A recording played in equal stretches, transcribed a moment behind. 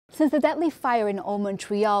Since the deadly fire in Old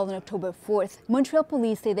Montreal on October 4th, Montreal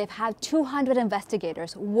police say they've had 200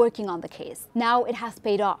 investigators working on the case. Now it has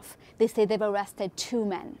paid off. They say they've arrested 2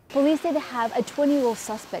 men. Police say they have a 20-year-old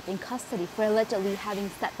suspect in custody for allegedly having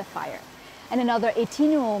set the fire. And another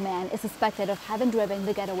 18-year-old man is suspected of having driven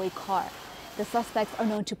the getaway car. The suspects are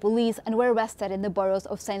known to police and were arrested in the boroughs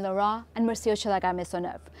of Saint-Laurent and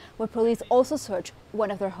Mercier-Maisonneuve, where police also searched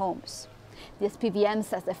one of their homes. The SPVM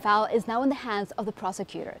says the file is now in the hands of the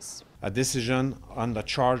prosecutors. A decision on the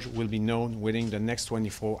charge will be known within the next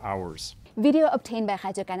 24 hours. Video obtained by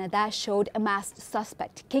Radio-Canada showed a masked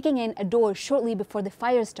suspect kicking in a door shortly before the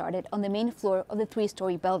fire started on the main floor of the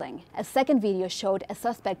 3-story building. A second video showed a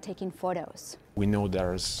suspect taking photos. We know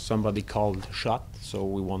there's somebody called shot, so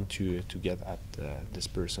we want to get at this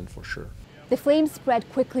person for sure. The flames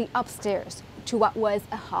spread quickly upstairs to what was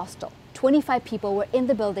a hostel. 25 people were in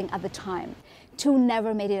the building at the time. 2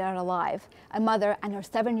 never made it out alive, a mother and her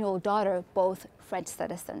 7-year-old daughter, both French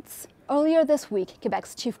citizens. Earlier this week,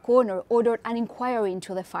 Quebec's chief coroner ordered an inquiry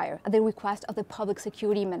into the fire at the request of the public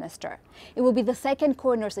security minister. It will be the second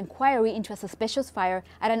coroner's inquiry into a suspicious fire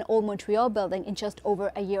at an Old Montreal building in just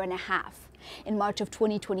over a year and a half. In March of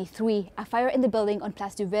 2023, a fire in the building on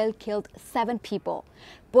Place du Ville killed 7 people.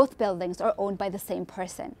 Both buildings are owned by the same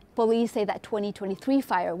person. Police say that 2023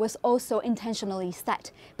 fire was also intentionally set,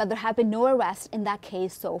 but there have been no arrests in that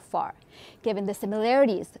case so far. Given the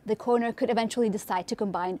similarities, the coroner could eventually decide to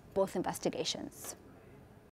combine both investigations.